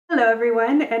Hello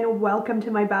everyone and welcome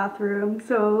to my bathroom.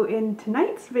 So in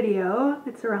tonight's video,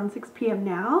 it's around 6 p.m.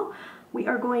 now, we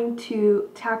are going to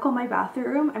tackle my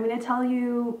bathroom. I'm going to tell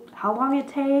you how long it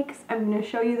takes. I'm going to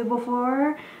show you the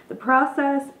before, the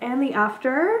process, and the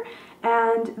after.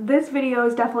 And this video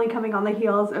is definitely coming on the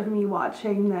heels of me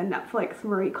watching the Netflix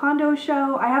Marie Kondo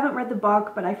show. I haven't read the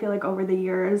book, but I feel like over the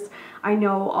years I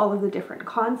know all of the different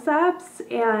concepts,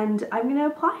 and I'm gonna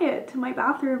apply it to my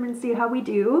bathroom and see how we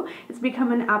do. It's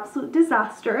become an absolute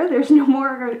disaster. There's no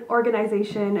more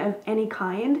organization of any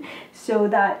kind, so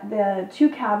that the two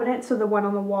cabinets, so the one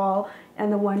on the wall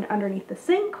and the one underneath the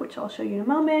sink, which I'll show you in a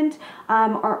moment,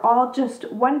 are all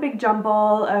just one big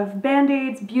jumble of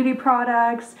band-aids, beauty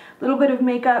products, a little bit of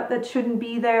makeup that shouldn't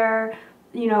be there,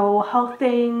 you know, health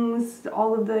things,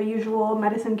 all of the usual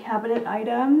medicine cabinet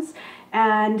items,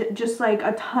 and just like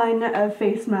a ton of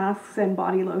face masks and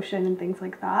body lotion and things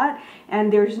like that.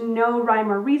 And there's no rhyme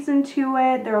or reason to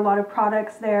it. There are a lot of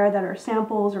products there that are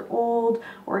samples or old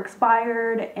or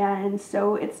expired, and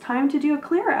so it's time to do a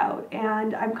clear out.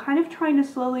 And I'm kind of trying to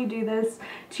slowly do this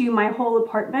to my whole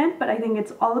apartment, but I think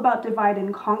it's all about divide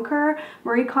and conquer.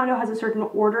 Marie Kondo has a certain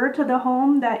order to the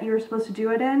home that you're supposed to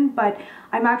do it in, but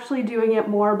I'm actually doing it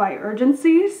more by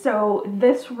urgency. So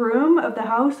this room of the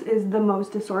house is the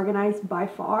most disorganized by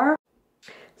far.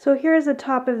 So here's the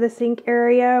top of the sink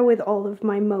area with all of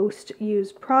my most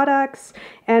used products,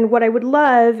 and what I would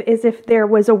love is if there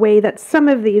was a way that some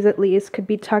of these at least could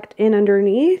be tucked in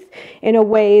underneath in a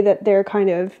way that they're kind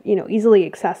of, you know, easily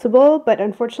accessible, but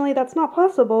unfortunately that's not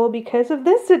possible because of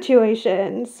this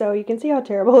situation. So you can see how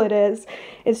terrible it is.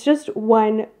 It's just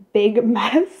one big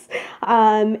mess,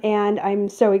 and I'm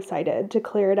so excited to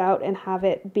clear it out and have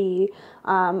it be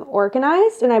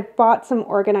organized. And I bought some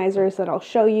organizers that I'll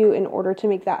show you in order to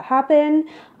make that happen,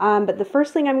 but the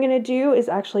first thing I'm going to do is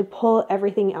actually pull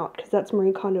everything out, because that's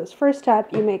Marie Kondo's first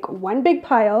step. You make one big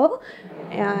pile,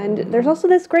 and there's also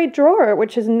this great drawer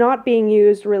which is not being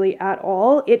used really at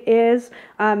all. It is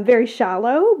very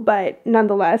shallow, but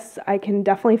nonetheless I can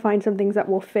definitely find some things that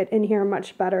will fit in here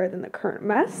much better than the current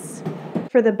mess.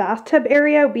 For the bathtub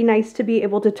area, it would be nice to be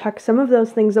able to tuck some of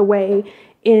those things away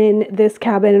in this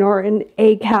cabinet or in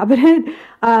a cabinet,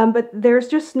 but there's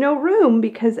just no room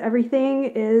because everything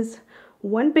is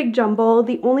one big jumble.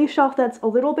 The only shelf that's a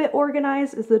little bit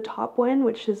organized is the top one,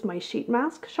 which is my sheet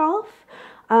mask shelf,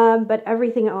 but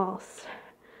everything else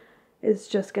is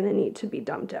just going to need to be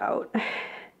dumped out.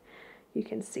 You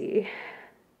can see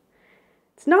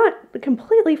it's not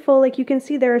completely full. Like, you can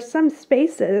see there are some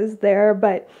spaces there,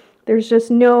 but there's just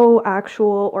no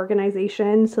actual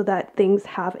organization so that things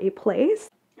have a place.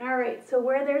 All right, so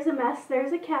where there's a mess,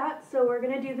 there's a cat, so we're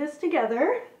gonna do this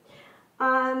together.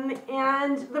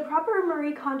 And the proper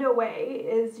Marie Kondo way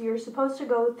is you're supposed to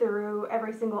go through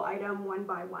every single item one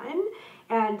by one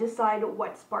and decide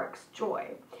what sparks joy.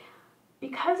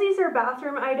 Because these are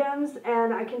bathroom items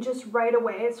and I can just right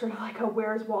away, it's sort of like a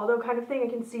Where's Waldo kind of thing, I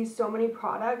can see so many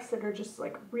products that are just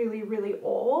like really, really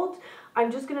old.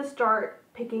 I'm just gonna start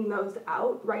picking those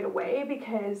out right away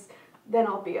because then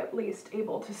I'll be at least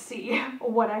able to see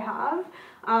what I have.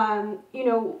 You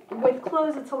know, with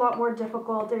clothes it's a lot more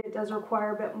difficult and it does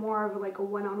require a bit more of like a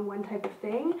one-on-one type of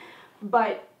thing.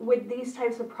 But with these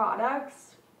types of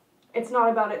products, it's not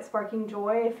about it sparking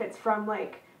joy. If it's from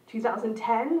like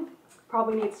 2010,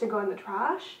 probably needs to go in the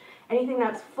trash. Anything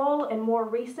that's full and more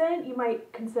recent, you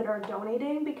might consider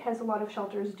donating because a lot of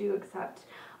shelters do accept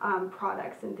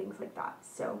products and things like that.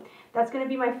 So that's going to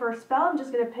be my first spell. I'm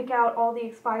just going to pick out all the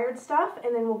expired stuff,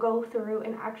 and then we'll go through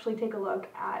and actually take a look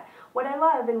at what I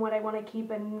love and what I want to keep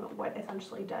and what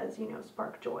essentially does, you know,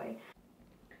 spark joy.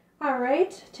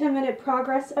 Alright, 10-minute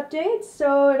progress update.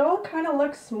 So it all kind of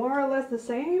looks more or less the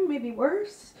same, maybe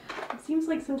worse. It seems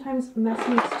like sometimes mess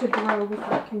needs to grow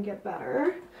before it can get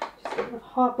better. Just gonna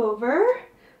hop over.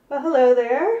 Well, hello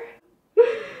there.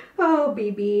 Oh,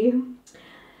 BB.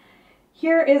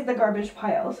 Here is the garbage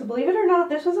pile. So believe it or not,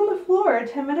 this was on the floor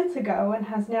 10 minutes ago and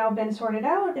has now been sorted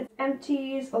out. It's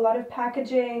empties, a lot of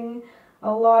packaging,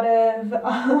 a lot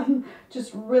of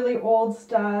just really old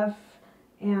stuff,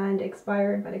 and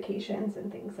expired medications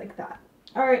and things like that.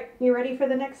 All right, you ready for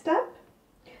the next step?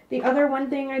 The other one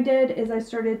thing I did is I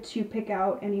started to pick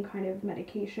out any kind of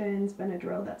medications,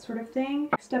 Benadryl, that sort of thing.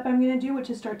 Next step I'm gonna do, which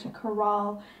is start to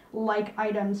corral like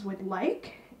items with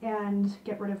like, and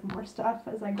get rid of more stuff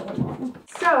as I go along.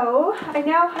 So I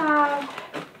now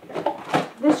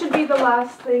have, this should be the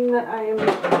last thing that I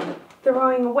am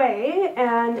throwing away,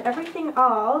 and everything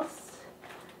else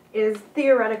is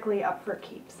theoretically up for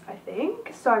keeps, I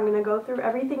think. So I'm going to go through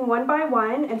everything one by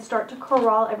one and start to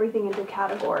corral everything into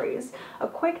categories. A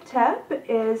quick tip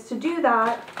is to do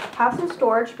that, have some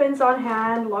storage bins on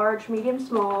hand, large, medium,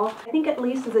 small. I think at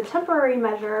least as a temporary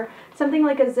measure, something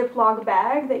like a Ziploc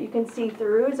bag that you can see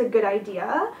through is a good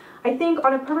idea. I think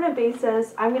on a permanent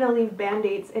basis, I'm going to leave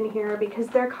Band-Aids in here because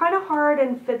they're kind of hard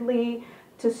and fiddly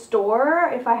to store.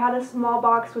 If I had a small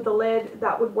box with a lid,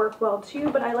 that would work well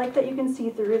too, but I like that you can see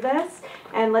through this.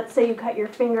 And let's say you cut your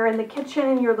finger in the kitchen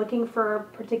and you're looking for a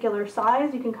particular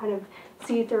size, you can kind of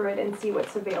see through it and see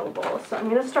what's available. So I'm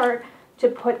going to start to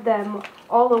put them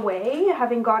all away,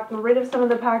 having gotten rid of some of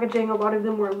the packaging. A lot of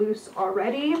them were loose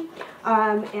already,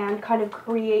 and kind of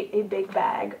create a big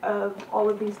bag of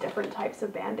all of these different types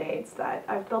of Band-Aids that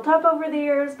I've built up over the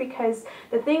years, because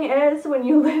the thing is, when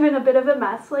you live in a bit of a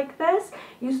mess like this,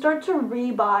 you start to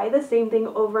re-buy the same thing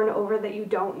over and over that you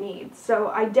don't need. So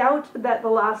I doubt that the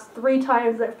last 3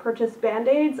 times I've purchased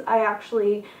Band-Aids, I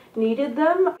actually needed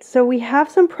them. So we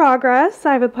have some progress.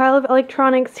 I have a pile of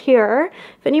electronics here.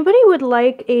 If anybody would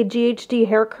like a GHD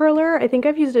hair curler, I think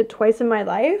I've used it twice in my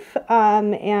life,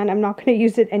 and I'm not going to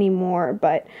use it anymore,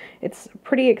 but it's a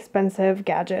pretty expensive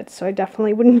gadget, so I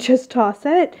definitely wouldn't just toss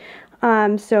it.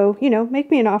 So, you know,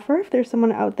 make me an offer if there's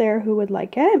someone out there who would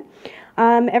like it.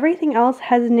 Everything else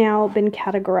has now been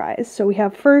categorized. So we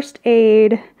have first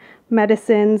aid,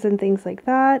 medicines, and things like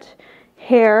that.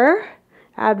 Hair,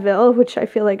 Advil, which I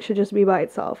feel like should just be by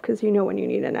itself because you know when you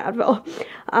need an Advil.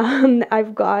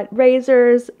 I've got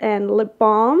razors and lip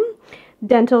balm,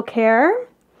 dental care,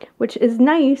 which is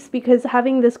nice because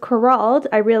having this corralled,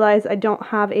 I realize I don't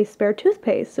have a spare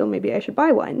toothpaste, so maybe I should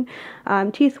buy one.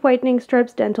 Teeth whitening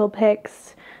strips, dental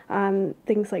picks,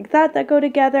 things like that that go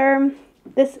together.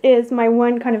 This is my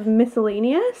one kind of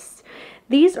miscellaneous.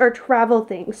 These are travel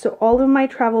things, so all of my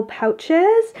travel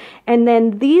pouches, and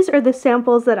then these are the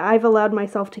samples that I've allowed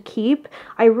myself to keep.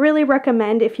 I really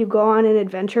recommend if you go on an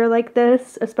adventure like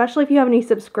this, especially if you have any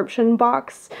subscription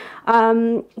box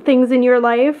things in your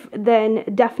life, then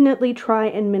definitely try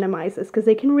and minimize this because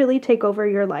they can really take over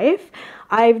your life.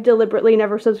 I've deliberately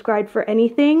never subscribed for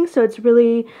anything, so it's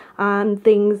really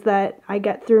things that I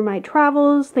get through my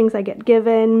travels, things I get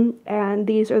given, and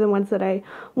these are the ones that I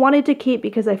wanted to keep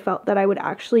because I felt that I would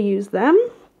actually use them.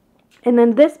 And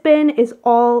then this bin is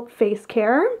all face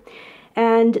care,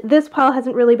 and this pile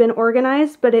hasn't really been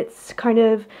organized, but it's kind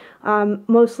of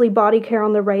mostly body care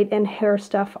on the right and hair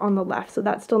stuff on the left, so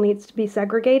that still needs to be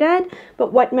segregated.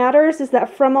 But what matters is that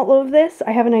from all of this,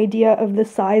 I have an idea of the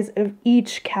size of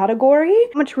each category,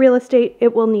 how much real estate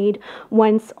it will need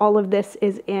once all of this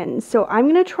is in. So I'm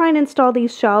going to try and install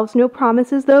these shelves, no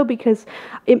promises though, because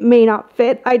it may not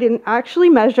fit. I didn't actually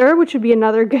measure, which would be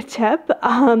another good tip.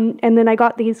 And then I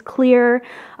got these clear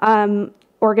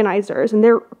organizers, and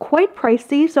they're quite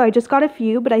pricey, so I just got a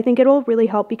few, but I think it'll really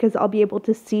help because I'll be able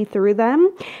to see through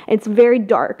them. It's very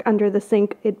dark under the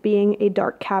sink, it being a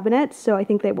dark cabinet, so I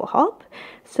think they will help.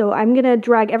 So I'm gonna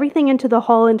drag everything into the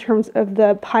hall in terms of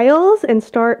the piles and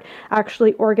start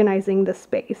actually organizing the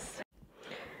space.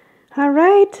 All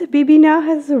right, BB now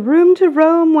has room to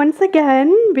roam once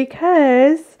again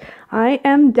because I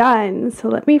am done. So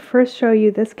let me first show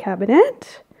you this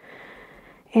cabinet.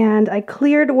 And I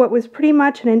cleared what was pretty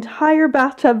much an entire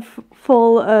bathtub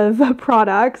full of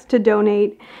products to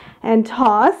donate and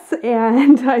toss,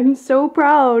 and I'm so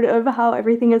proud of how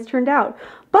everything has turned out.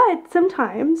 But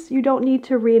sometimes you don't need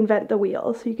to reinvent the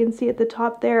wheel. So you can see at the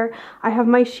top there, I have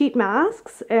my sheet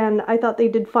masks, and I thought they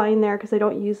did fine there because I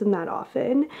don't use them that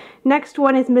often. Next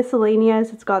one is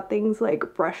miscellaneous. It's got things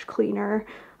like brush cleaner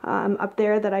up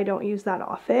there that I don't use that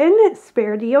often,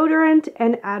 spare deodorant,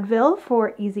 and Advil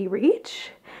for easy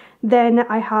reach. Then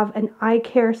I have an eye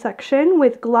care section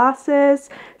with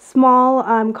glasses, small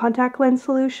contact lens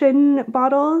solution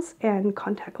bottles, and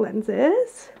contact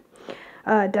lenses.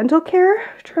 Dental care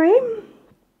tray.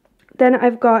 Then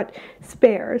I've got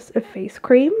spares of face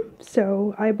cream,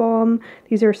 so eye balm,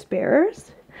 these are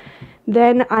spares.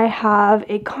 Then I have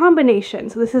a combination,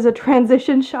 so this is a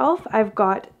transition shelf. I've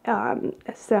got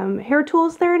some hair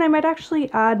tools there, and I might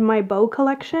actually add my bow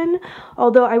collection,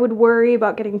 although I would worry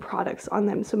about getting products on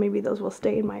them, so maybe those will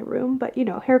stay in my room. But you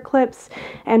know, hair clips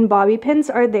and bobby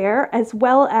pins are there, as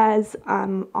well as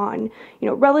on, you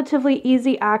know, relatively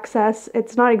easy access.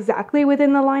 It's not exactly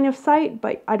within the line of sight,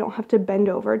 but I don't have to bend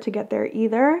over to get there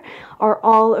either, are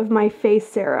all of my face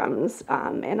serums,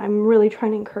 and I'm really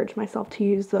trying to encourage myself to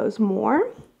use those more.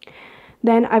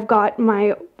 Then I've got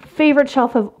my favorite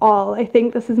shelf of all. I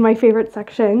think this is my favorite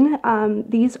section.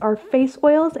 These are face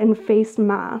oils and face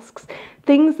masks.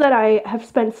 Things that I have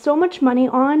spent so much money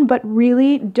on but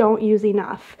really don't use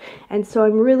enough. And so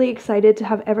I'm really excited to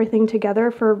have everything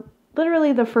together for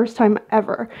literally the first time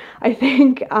ever, I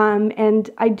think. And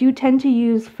I do tend to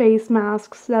use face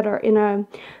masks that are in a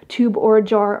tube or a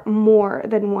jar more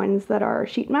than ones that are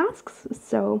sheet masks.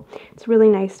 So it's really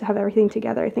nice to have everything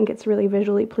together. I think it's really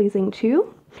visually pleasing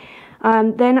too.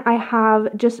 Then I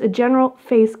have just a general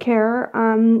face care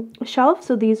shelf.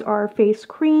 So these are face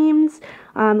creams,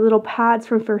 little pads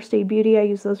from First Aid Beauty. I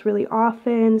use those really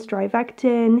often,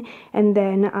 Strivectin, and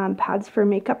then pads for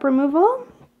makeup removal.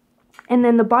 And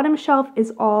then the bottom shelf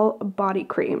is all body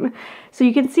cream. So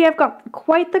you can see I've got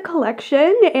quite the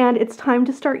collection, and it's time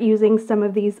to start using some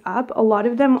of these up. A lot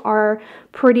of them are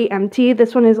pretty empty.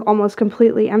 This one is almost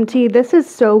completely empty. This is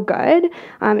so good.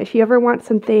 If you ever want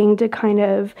something to kind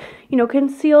of, you know,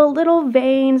 conceal little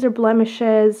veins or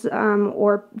blemishes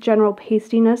or general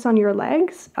pastiness on your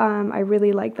legs, I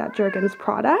really like that Jergens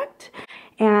product.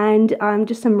 And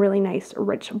just some really nice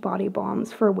rich body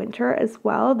balms for winter as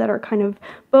well that are kind of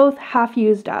both half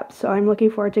used up. So I'm looking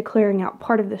forward to clearing out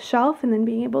part of the shelf and then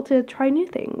being able to try new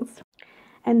things.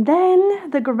 And then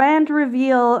the grand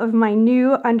reveal of my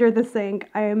new under the sink.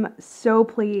 I am so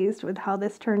pleased with how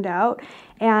this turned out.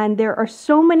 And there are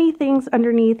so many things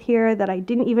underneath here that I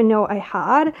didn't even know I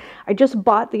had. I just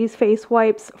bought these face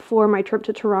wipes for my trip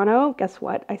to Toronto. Guess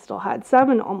what? I still had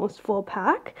some, an almost full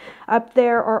pack. Up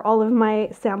there are all of my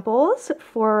samples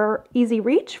for easy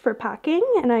reach for packing,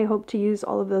 and I hope to use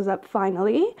all of those up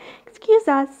finally. Excuse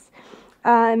us.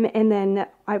 And then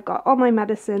I've got all my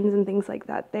medicines and things like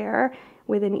that there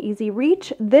within easy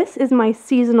reach. This is my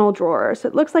seasonal drawer. So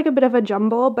it looks like a bit of a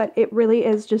jumble, but it really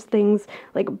is just things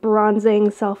like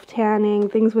bronzing, self-tanning,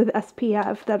 things with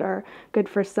SPF that are good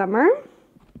for summer.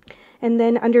 And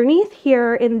then underneath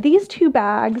here in these two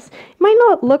bags, it might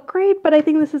not look great, but I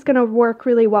think this is going to work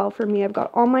really well for me. I've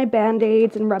got all my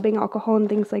Band-Aids and rubbing alcohol and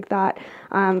things like that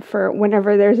for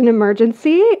whenever there's an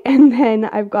emergency. And then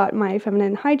I've got my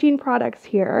feminine hygiene products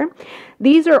here.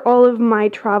 These are all of my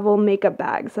travel makeup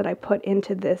bags that I put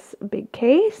into this big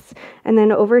case. And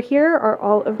then over here are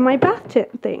all of my bath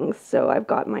tip things. So I've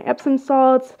got my Epsom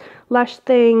salts, Lush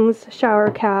things,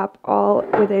 shower cap, all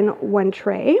within one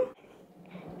tray.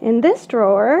 In this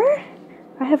drawer,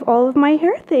 I have all of my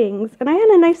hair things, and I had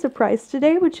a nice surprise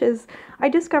today, which is I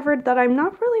discovered that I'm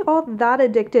not really all that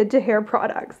addicted to hair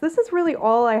products. This is really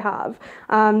all I have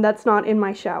that's not in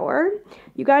my shower.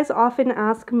 You guys often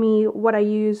ask me what I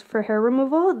use for hair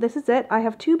removal. This is it. I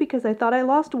have two because I thought I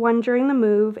lost one during the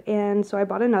move, and so I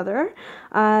bought another.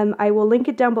 I will link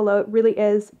it down below. It really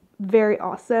is very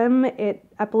awesome. It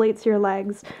epilates your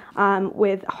legs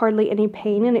with hardly any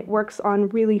pain, and it works on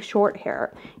really short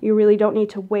hair. You really don't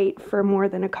need to wait for more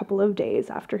than a couple of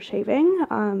days after shaving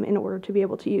in order to be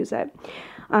able to use it.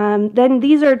 Then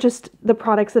these are just the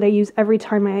products that I use every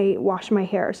time I wash my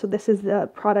hair. So this is the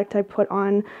product I put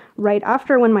on right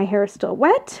after when my hair is still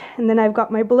wet. And then I've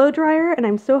got my blow dryer, and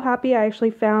I'm so happy I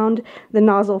actually found the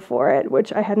nozzle for it,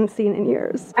 which I hadn't seen in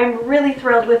years. I'm really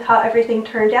thrilled with how everything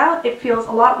turned out. It feels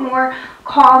a lot more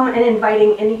calm and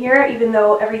inviting in here, even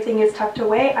though everything is tucked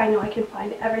away. I know I can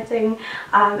find everything,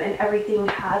 and everything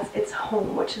has its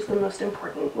home, which is the most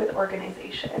important with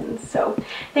organization. So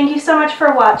thank you so much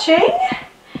for watching.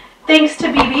 Thanks to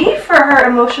BB for her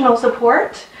emotional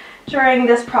support during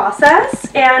this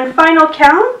process. And final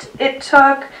count, it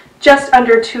took just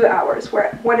under 2 hours. We're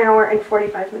at 1 hour and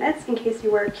 45 minutes, in case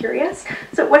you were curious.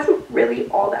 So it wasn't really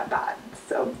all that bad.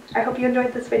 So I hope you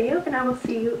enjoyed this video, and I will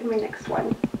see you in my next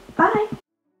one. Bye!